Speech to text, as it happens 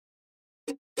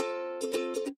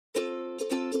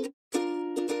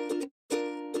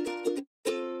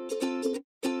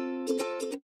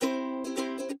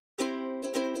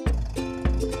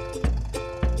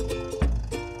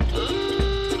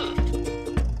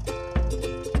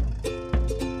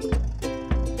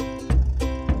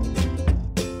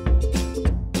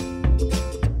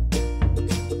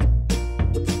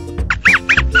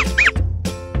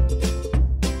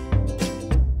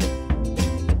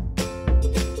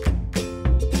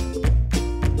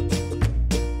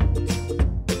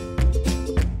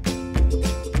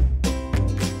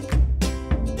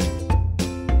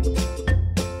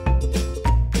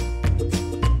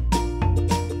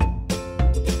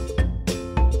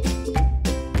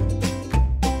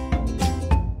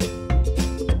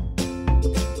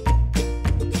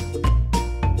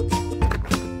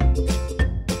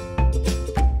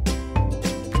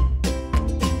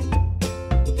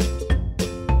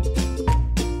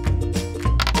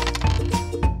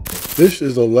This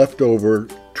is a leftover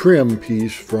trim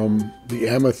piece from the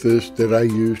amethyst that I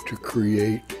used to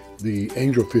create the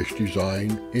angelfish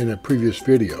design in a previous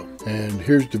video. And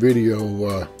here's the video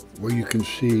where you can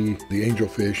see the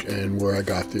angelfish and where I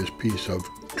got this piece of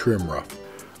trim rough.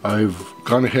 I've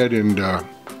gone ahead and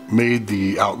made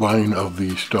the outline of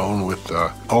the stone with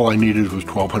all I needed was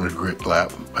 1200 grit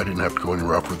lap. I didn't have to go any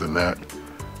rougher than that.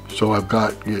 So I've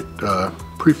got it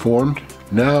preformed.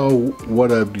 Now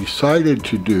what I've decided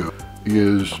to do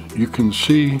is, you can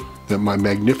see that my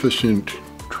magnificent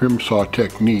trim saw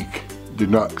technique did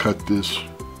not cut this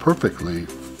perfectly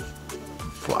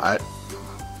flat.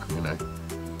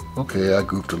 Okay, I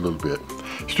goofed a little bit.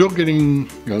 Still getting,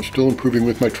 still improving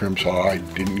with my trim saw. I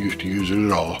didn't used to use it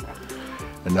at all,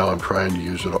 and now I'm trying to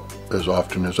use it as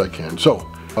often as I can. So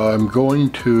I'm going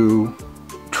to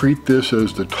treat this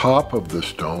as the top of the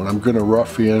stone. I'm going to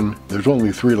rough in. There's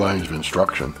only 3 lines of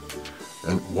instruction,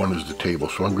 and one is the table.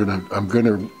 So I'm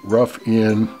gonna rough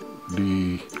in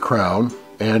the crown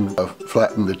and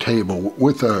flatten the table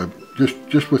with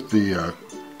just with the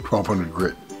 1200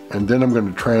 grit, and then I'm going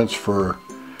to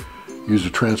use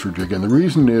a transfer jig. And the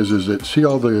reason is that, see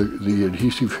all the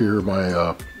adhesive here,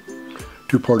 my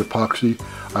 2-part epoxy,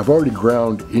 I've already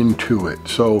ground into it.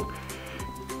 So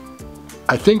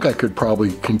I think I could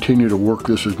probably continue to work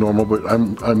this as normal, but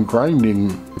I'm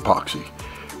grinding epoxy,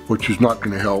 which is not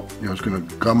going to help. It's going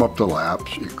to gum up the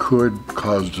laps. It could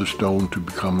cause the stone to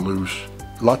become loose.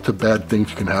 Lots of bad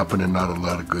things can happen and not a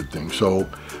lot of good things. So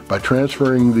by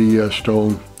transferring the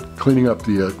stone, cleaning up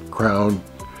the crown,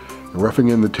 roughing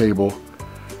in the table,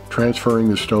 transferring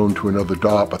the stone to another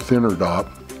dop, a thinner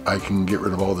dop, I can get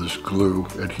rid of all this glue,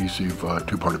 adhesive,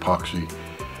 2-part epoxy,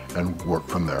 and work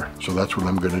from there. So that's what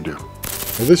I'm going to do.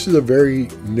 Now, this is a very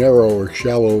narrow or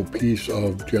shallow piece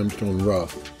of gemstone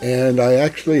rough, and I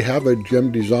actually have a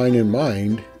gem design in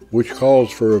mind which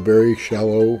calls for a very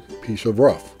shallow piece of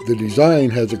rough. The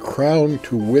design has a crown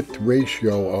to width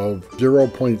ratio of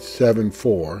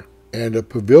 0.74 and a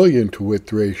pavilion to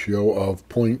width ratio of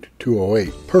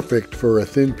 0.208. Perfect for a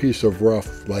thin piece of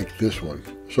rough like this one.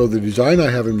 So the design I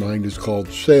have in mind is called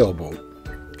Sailboat,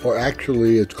 or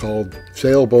actually it's called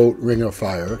Sailboat Ring of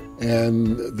Fire,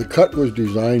 and the cut was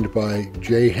designed by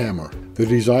J. Hammer. The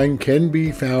design can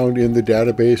be found in the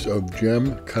database of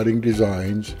gem cutting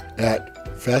designs at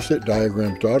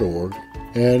facetdiagrams.org,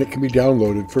 and it can be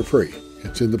downloaded for free.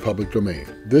 It's in the public domain.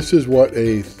 This is what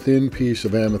a thin piece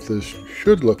of amethyst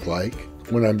should look like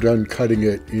when I'm done cutting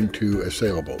it into a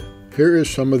sailboat. Here is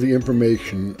some of the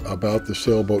information about the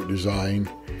sailboat design,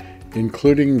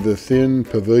 including the thin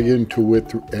pavilion to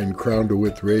width and crown to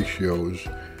width ratios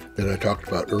that I talked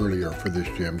about earlier for this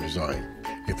gem design.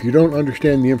 If you don't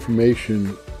understand the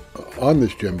information on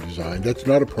this gem design, that's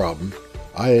not a problem.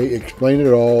 I explain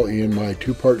it all in my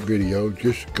 2-part video.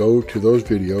 Just go to those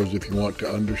videos if you want to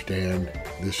understand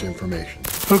this information.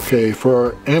 Okay, for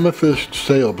our amethyst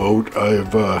sailboat,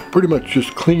 I've pretty much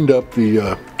just cleaned up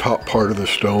the top part of the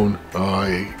stone.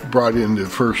 I brought in the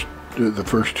first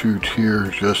 2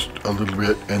 tiers just a little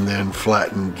bit, and then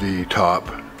flattened the top.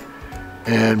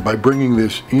 And by bringing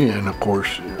this in, of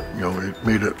course, it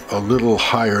made it a little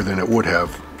higher than it would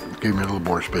have. Gave me a little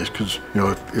more space, because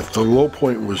if the low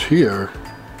point was here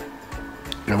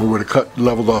and we would have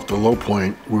leveled off the low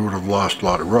point, we would have lost a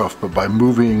lot of rough. But by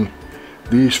moving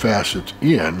these facets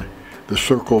in, the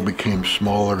circle became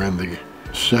smaller and the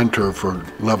center for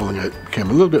leveling it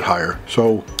became a little bit higher.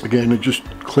 So again, it just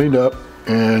cleaned up,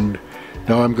 and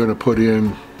now I'm going to put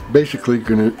in, basically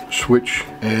going to switch,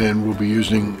 and we'll be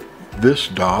using this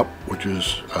dop, which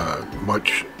is a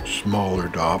much smaller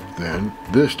dop than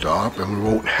this dop, and we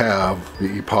won't have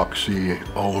the epoxy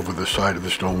all over the side of the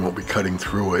stone. We won't be cutting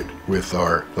through it with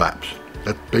our laps.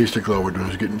 That's basically all we're doing,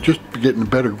 is getting a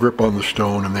better grip on the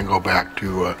stone, and then go back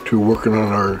to working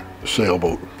on our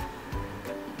sailboat.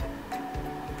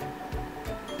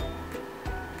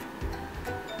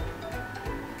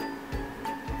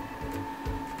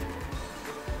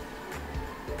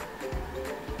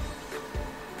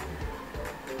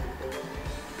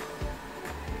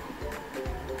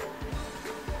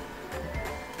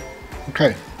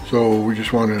 Okay, so we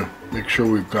just want to make sure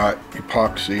we've got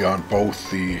epoxy on both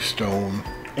the stone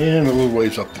and a little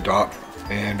ways up the dop,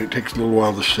 and it takes a little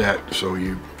while to set, so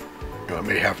you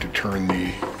may have to turn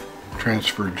the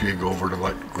transfer jig over to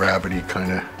let gravity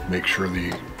kind of make sure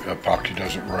the epoxy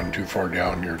doesn't run too far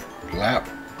down your lap,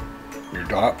 your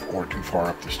dop, or too far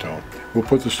up the stone. We'll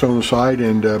put the stone aside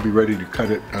and be ready to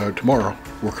cut it tomorrow,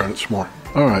 work on it some more.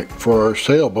 Alright, for our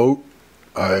sailboat,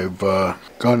 I've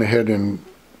gone ahead and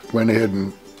went ahead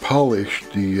and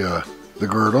polished the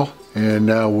girdle, and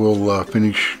now we'll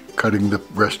finish cutting the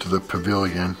rest of the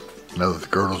pavilion Now that the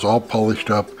girdle's all polished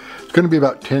up, it's going to be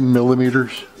about 10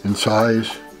 millimeters in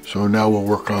size. So now we'll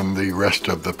work on the rest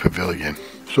of the pavilion.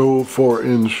 So for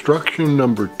instruction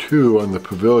number 2 on the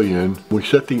pavilion, we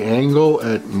set the angle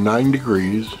at 9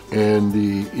 degrees and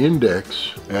the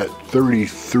index at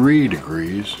 33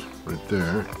 degrees, right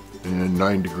there. And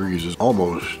 9 degrees is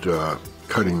almost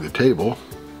cutting the table.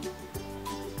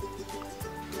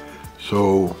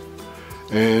 So,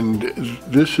 and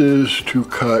this is to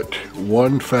cut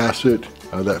one facet,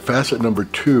 that facet number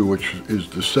 2, which is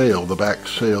the sail, the back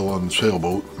sail on the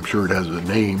sailboat. I'm sure it has a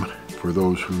name for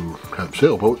those who have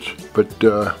sailboats, but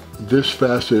this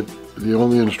facet, the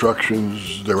only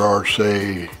instructions there are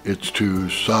say it's to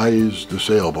size the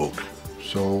sailboat.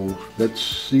 So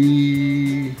let's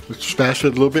fast it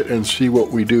a little bit and see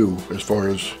what we do as far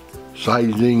as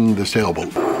sizing the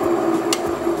sailboat.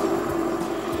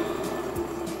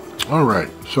 All right,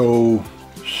 so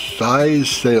size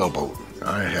sailboat.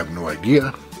 I have no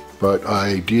idea, but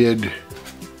I did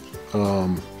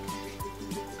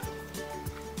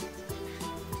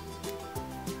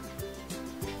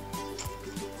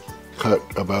cut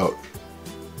about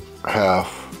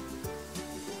half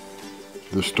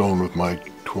the stone with my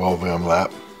 12M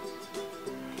lap.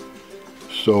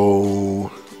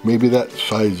 So maybe that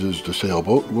sizes the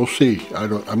sailboat. We'll see.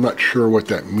 I'm not sure what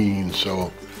that means,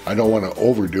 so I don't want to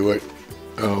overdo it.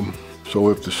 So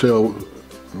if the sail,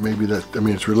 maybe that, I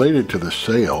mean, it's related to the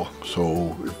sail.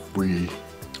 So if we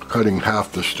cutting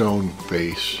half the stone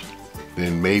face,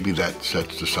 then maybe that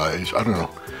sets the size. I don't know.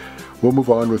 We'll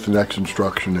move on with the next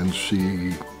instruction and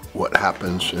see what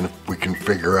happens and if we can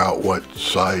figure out what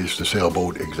size the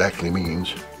sailboat exactly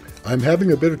means. I'm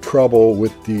having a bit of trouble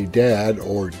with the DAD,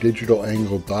 or digital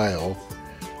angle dial,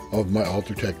 of my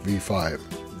Ultratech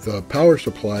V5. The power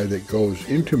supply that goes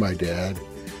into my DAD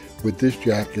with this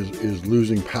jack is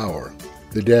losing power.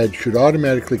 The DAD should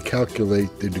automatically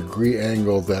calculate the degree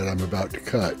angle that I'm about to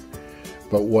cut,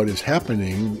 but what is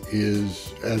happening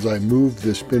is as I move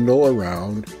the spindle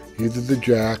around, either the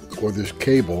jack or this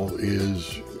cable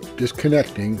is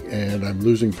disconnecting and I'm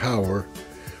losing power,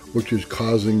 which is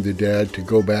causing the DAD to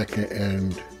go back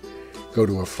and go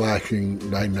to a flashing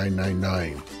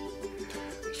 9999.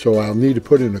 So I'll need to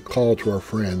put in a call to our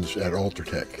friends at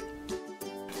Ultratech.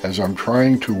 As I'm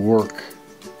trying to work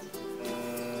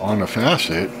on a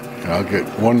facet, and I'll get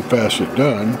one facet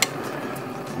done,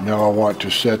 now I want to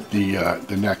set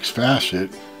the next facet,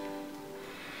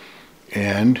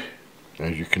 and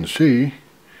as you can see,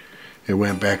 it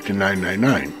went back to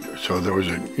 999. So there was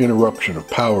an interruption of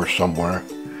power somewhere.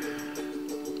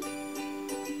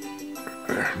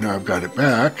 Now I've got it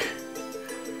back.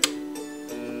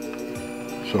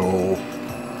 So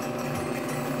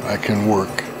I can work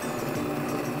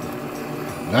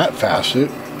that facet,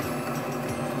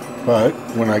 but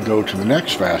when I go to the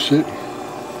next facet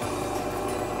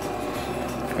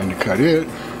and to cut it,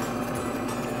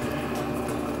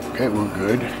 okay, we're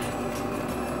good.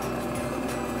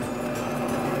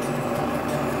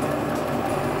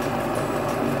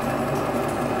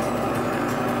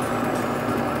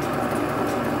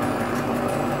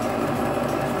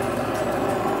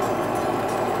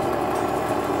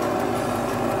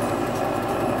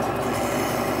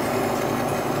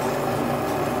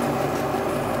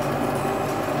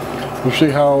 We'll see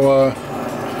how,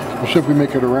 we'll see if we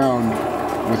make it around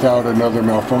without another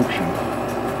malfunction.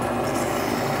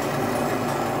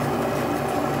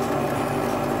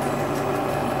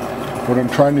 What I'm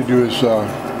trying to do is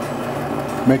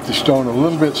make the stone a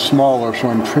little bit smaller, so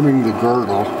I'm trimming the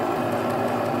girdle.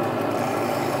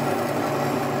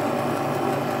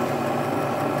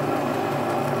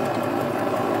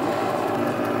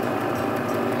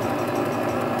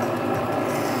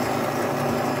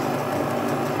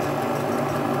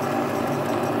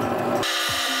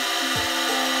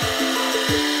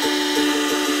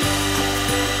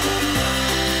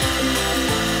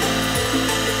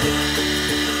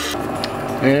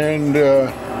 And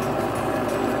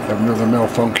have another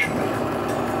malfunction.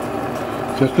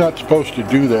 So it's not supposed to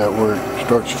do that where it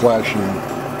starts flashing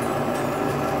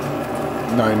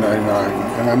 999,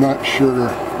 and I'm not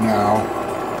sure now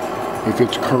if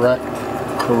it's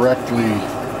correctly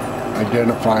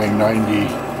identifying 90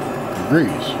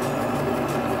 degrees.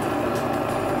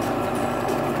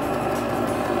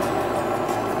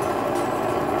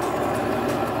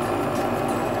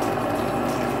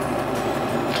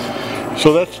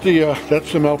 So that's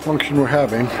the malfunction we're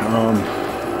having.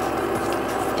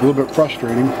 It's a little bit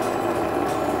frustrating,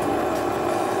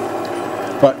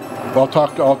 but I'll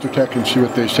talk to Ultratech and see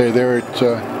what they say there. It's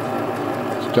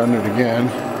done it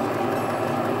again.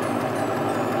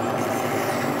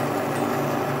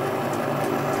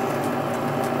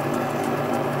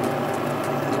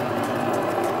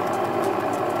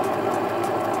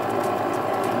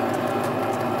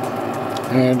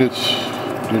 and it's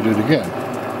did it again.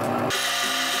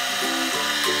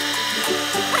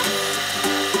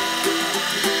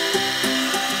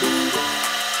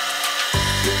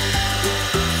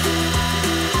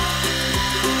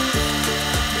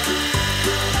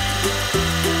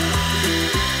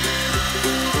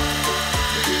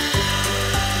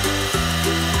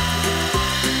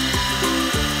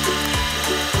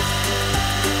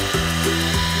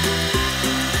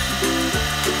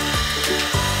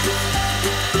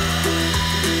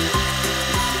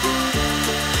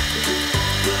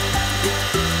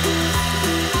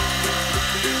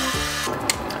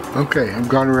 Okay, I've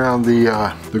gone around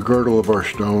the girdle of our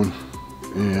stone,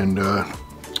 and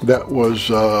that was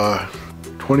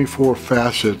 24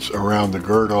 facets around the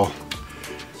girdle,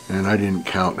 and I didn't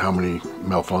count how many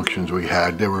malfunctions we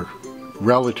had. They were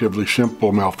relatively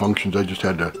simple malfunctions. I just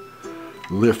had to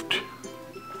lift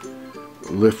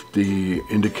the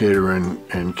indicator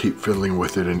and keep fiddling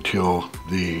with it until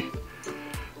the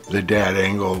dad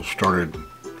angle started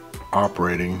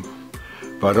operating.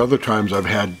 But other times I've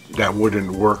had that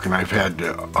wouldn't work, and I've had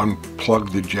to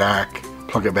unplug the jack,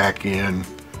 plug it back in,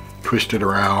 twist it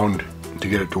around to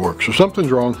get it to work. So something's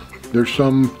wrong. There's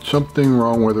something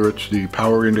wrong, whether it's the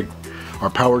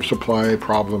power supply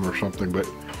problem or something. But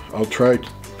I'll try,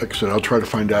 like I said, I'll try to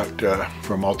find out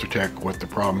from Ultratech what the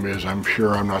problem is. I'm sure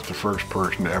I'm not the first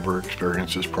person to ever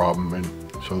experience this problem, and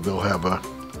so they'll have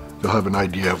an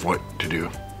idea of what to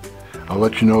do. I'll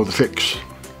let you know the fix.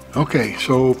 Okay,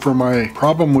 so for my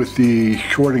problem with the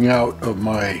shorting out of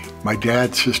my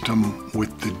dad's system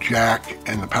with the jack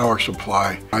and the power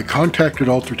supply, I contacted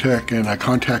Ultratech and I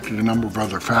contacted a number of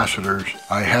other facetors.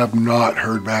 I have not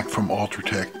heard back from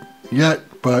Ultratech yet,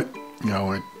 but you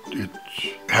know, it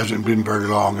hasn't been very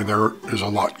long, and there is a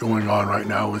lot going on right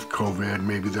now with COVID.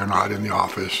 Maybe they're not in the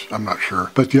office, I'm not sure.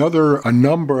 But a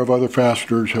number of other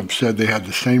facetors have said they had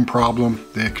the same problem.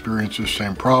 They experienced the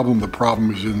same problem. The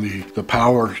problem is in the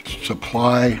power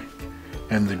supply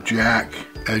and the jack.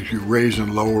 As you raise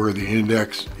and lower the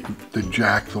index, the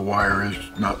jack, the wire is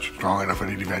not strong enough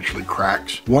and it eventually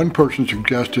cracks. One person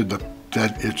suggested that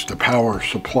it's the power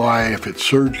supply. If it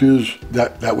surges,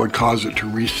 that would cause it to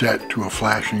reset to a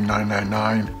flashing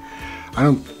 999. I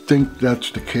don't think that's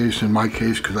the case in my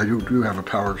case, because I do have a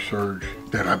power surge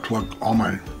that I plug all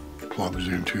my plugs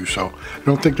into, so I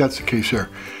don't think that's the case there.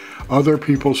 Other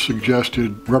people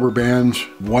suggested rubber bands.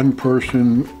 One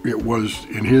person, it was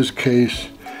in his case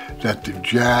that the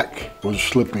jack was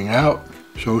slipping out,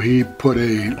 so he put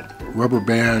a rubber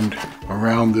band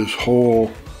around this whole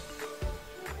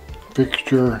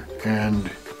fixture and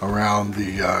around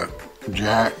the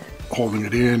jack, holding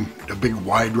it in, a big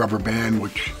wide rubber band,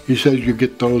 which he says you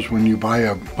get those when you buy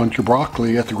a bunch of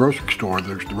broccoli at the grocery store.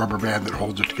 There's the rubber band that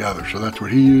holds it together, so that's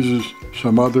what he uses.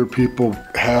 Some other people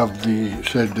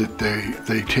said that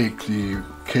they take the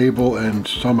cable and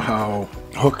somehow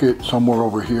hook it somewhere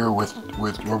over here with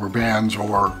rubber bands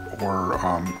or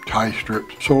tie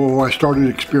strips. So I started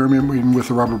experimenting with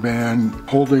the rubber band.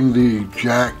 Holding the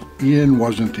jack in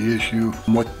wasn't the issue.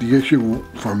 What the issue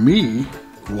for me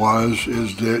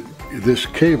is that this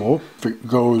cable, if it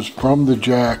goes from the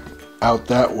jack out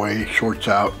that way, shorts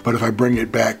out, but if I bring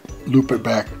it back, loop it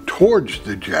back towards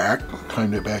the jack,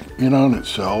 kind of back in on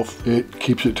itself, it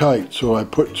keeps it tight. So I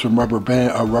put some rubber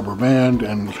band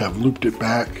and have looped it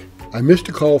back. I missed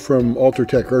a call from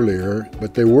Ultratech earlier,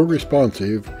 but they were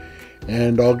responsive,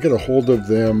 and I'll get a hold of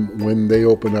them when they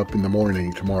open up in the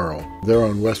morning tomorrow. They're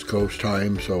on West Coast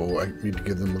time, so I need to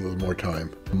give them a little more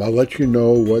time. I'll let you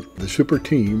know what the super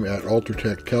team at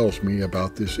Ultratech tells me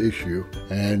about this issue.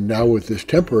 And now with this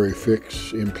temporary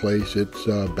fix in place, it's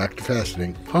back to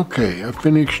faceting. Okay, I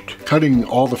finished cutting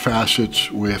all the facets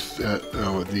with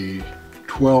the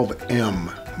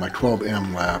 12M, my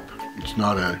 12M lap. It's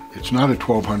not a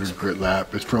 1200 grit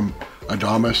lap. It's from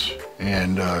Adamas,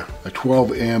 and a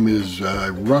 12M is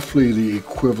roughly the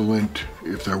equivalent,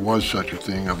 if there was such a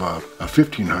thing, of a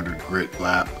 1500 grit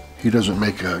lap. He doesn't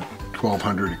make a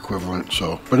 1200 equivalent,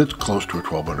 but it's close to a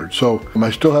 1200. So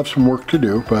I still have some work to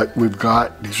do, but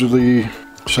these are the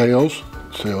sails,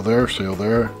 sail there,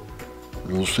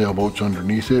 little sailboats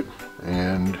underneath it,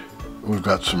 and we've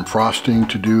got some frosting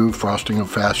to do, frosting of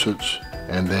facets,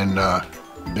 and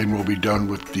then we'll be done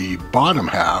with the bottom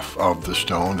half of the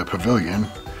stone, the pavilion,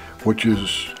 which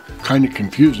is kind of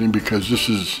confusing because this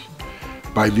is,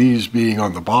 by these being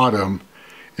on the bottom,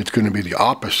 it's going to be the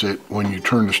opposite when you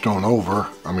turn the stone over.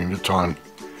 I mean, it's on,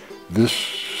 this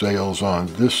sail's on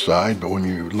this side, but when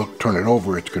you turn it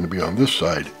over, it's going to be on this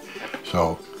side.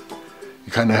 So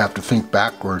you kind of have to think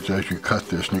backwards as you cut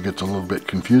this, and it gets a little bit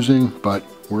confusing, but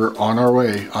we're on our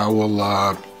way. I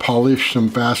will polish some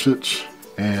facets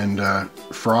and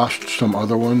frost some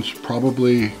other ones,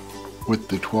 probably with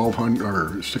the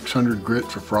 1200 or 600 grit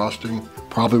for frosting,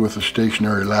 probably with a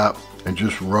stationary lap, and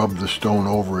just rub the stone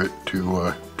over it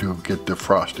to get the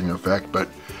frosting effect, but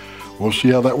we'll see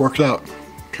how that works out.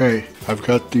 Okay, I've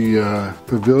got the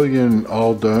pavilion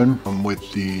all done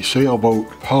with the sailboat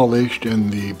polished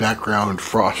and the background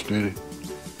frosted.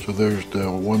 So there's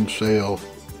the one sail,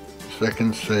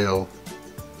 second sail,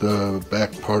 the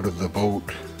back part of the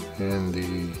boat, and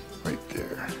the right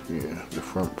there, yeah, the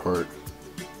front part.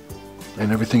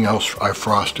 And everything else I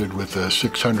frosted with a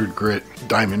 600 grit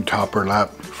diamond topper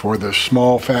lap. For the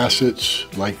small facets,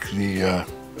 like the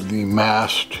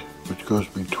mast, which goes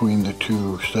between the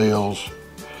two sails,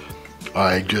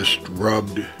 I just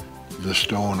rubbed the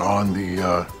stone on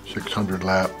the 600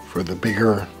 lap. For the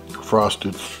bigger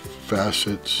frosted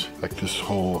facets, like this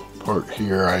whole part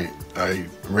here, I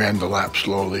ran the lap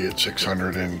slowly at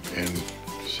 600 and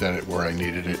set it where I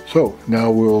needed it. So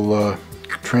now we'll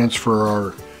transfer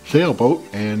our sailboat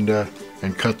and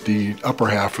cut the upper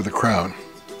half of the crown.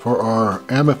 For our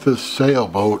Amethyst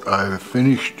sailboat, I've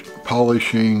finished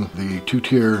polishing the two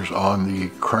tiers on the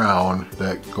crown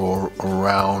that go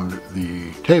around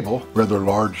the table, rather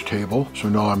large table. So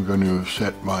now I'm going to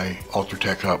set my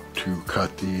Ultratech up to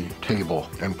cut the table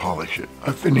and polish it.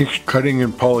 I finished cutting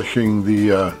and polishing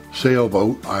the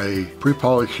sailboat. I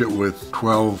pre-polished it with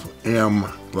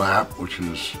 12M lap, which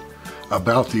is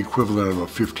about the equivalent of a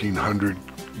 1500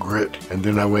 grit, and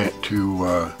then I went to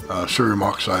cerium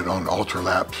oxide on ultra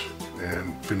laps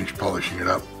and finished polishing it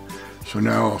up. So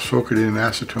now I'll soak it in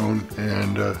acetone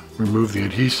and remove the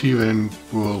adhesive, and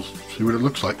we'll see what it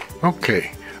looks like.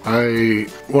 Okay, I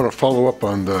want to follow up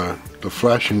on the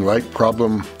flashing light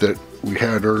problem that we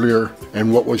had earlier.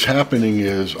 And what was happening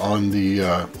is on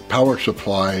the power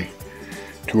supply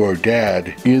to our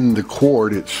dad, in the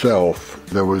cord itself,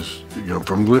 there was,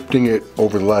 from lifting it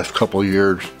over the last couple of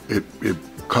years, it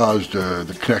caused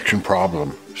the connection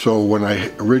problem. So when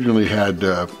I originally had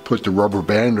put the rubber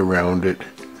band around it,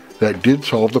 that did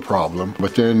solve the problem.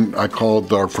 But then I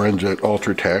called our friends at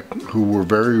Ultratech, who were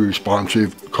very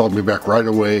responsive, called me back right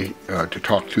away to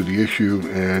talk through the issue,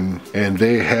 and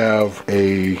they have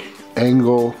they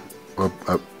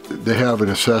have an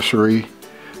accessory,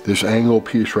 this angle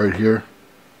piece right here.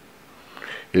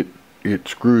 It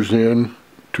screws in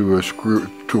to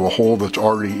a hole that's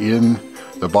already in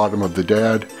the bottom of the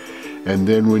dad, and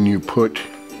then when you put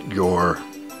your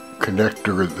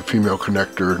connector, the female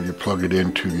connector, you plug it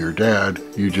into your dad,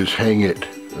 you just hang it,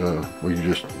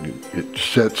 it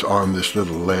sets on this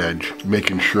little ledge,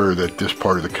 making sure that this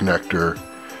part of the connector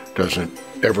doesn't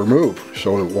ever move,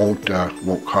 so it won't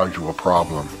cause you a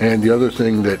problem. And the other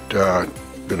thing that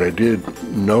I did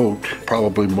note,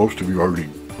 probably most of you already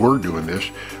were doing this,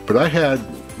 but I had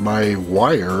my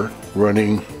wire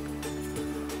running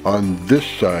on this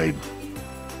side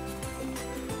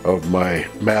of my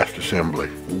mast assembly.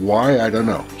 Why, I don't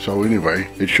know. So anyway,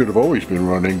 it should have always been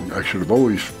running. I should have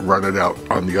always run it out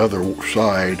on the other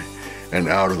side and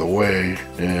out of the way,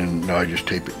 and now I just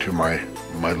tape it to my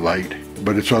light.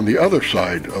 But it's on the other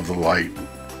side of the light,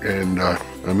 and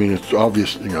I mean, it's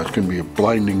obvious, it's going to be a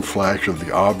blinding flash of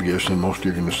the obvious, and most of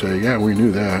you are going to say, yeah, we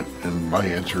knew that. And my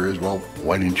answer is, well,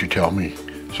 why didn't you tell me?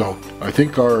 So I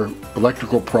think our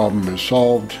electrical problem is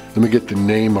solved. Let me get the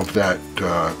name of that,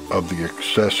 of the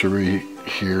accessory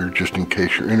here, just in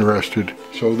case you're interested.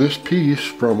 So this piece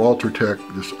from Ultratech,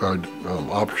 this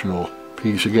optional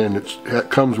piece, again, it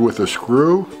comes with a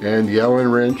screw, and the Allen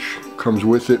wrench comes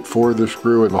with it for the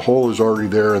screw, and the hole is already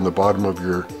there in the bottom of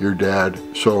your dad.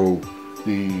 So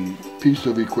the piece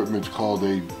of equipment is called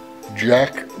a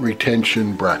jack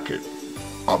retention bracket.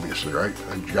 Obviously, right?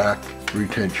 A jack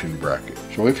retention bracket.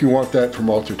 So if you want that from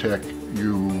Ultratech,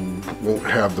 you won't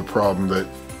have the problem that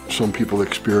some people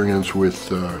experience with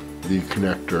the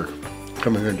connector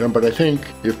coming undone. But I think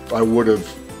if I would have,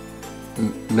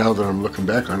 now that I'm looking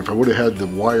back on it, if I would have had the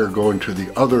wire going to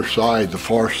the other side, the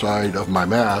far side of my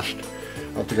mast,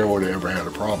 I don't think I would have ever had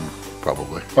a problem,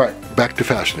 probably. All right, back to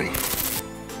fastening.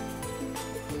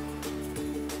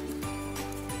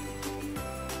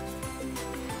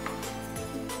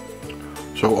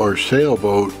 So our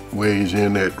sailboat weighs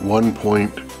in at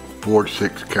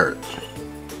 1.46 carats.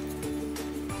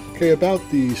 Okay, about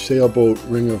the Sailboat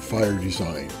Ring of Fire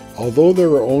design. Although there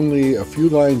are only a few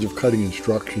lines of cutting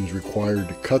instructions required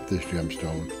to cut this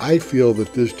gemstone, I feel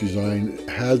that this design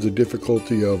has a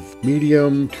difficulty of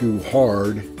medium to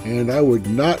hard, and I would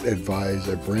not advise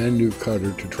a brand new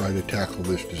cutter to try to tackle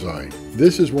this design.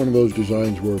 This is one of those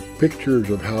designs where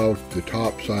pictures of how the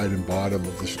top, side, and bottom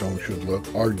of the stone should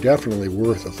look are definitely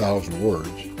worth 1,000 words.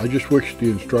 I just wish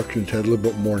the instructions had a little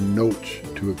bit more notes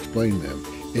to explain them.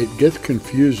 It gets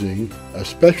confusing,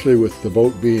 especially with the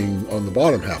boat being on the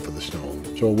bottom half of the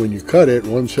stone. So when you cut it,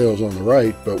 one sail's on the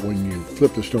right, but when you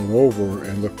flip the stone over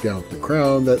and look down at the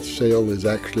crown, that sail is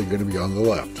actually going to be on the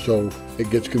left. So it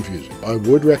gets confusing. I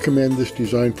would recommend this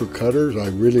design for cutters. I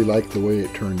really like the way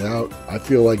it turned out. I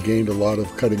feel I gained a lot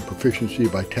of cutting proficiency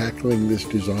by tackling this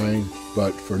design.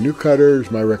 But for new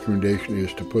cutters, my recommendation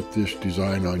is to put this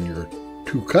design on your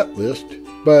to-cut list,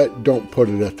 but don't put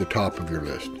it at the top of your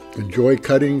list. Enjoy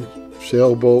cutting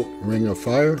Sailboat Ring of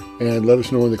Fire, and let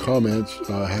us know in the comments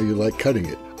how you like cutting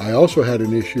it. I also had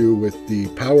an issue with the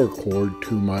power cord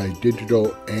to my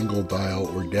digital angle dial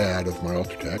or DAD of my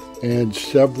Ultratech, and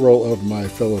several of my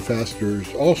fellow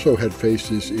fasteners also had faced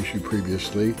this issue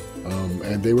previously,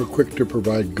 and they were quick to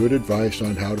provide good advice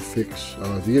on how to fix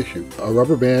the issue. A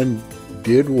rubber band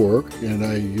did work, and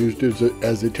I used it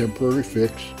as a temporary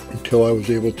fix until I was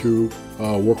able to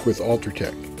work with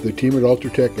Ultratech. The team at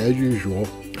Ultratech, as usual,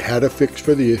 had a fix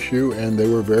for the issue, and they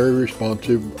were very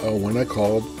responsive when I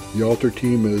called. The Ultra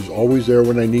team is always there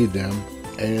when I need them.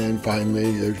 And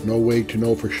finally, there's no way to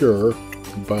know for sure,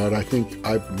 but I think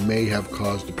I may have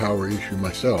caused the power issue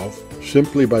myself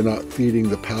simply by not feeding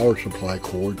the power supply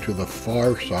cord to the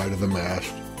far side of the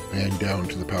mast and down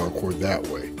to the power cord that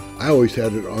way. I always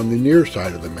had it on the near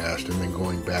side of the mast and then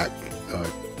going back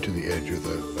to the edge of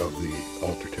the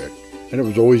Ultratech, and it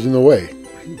was always in the way.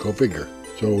 Go figure.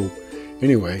 So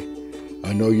anyway,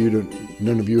 I know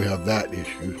none of you have that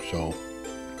issue, so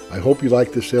I hope you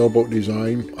like the sailboat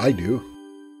design. I do.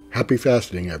 Happy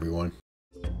fastening, everyone.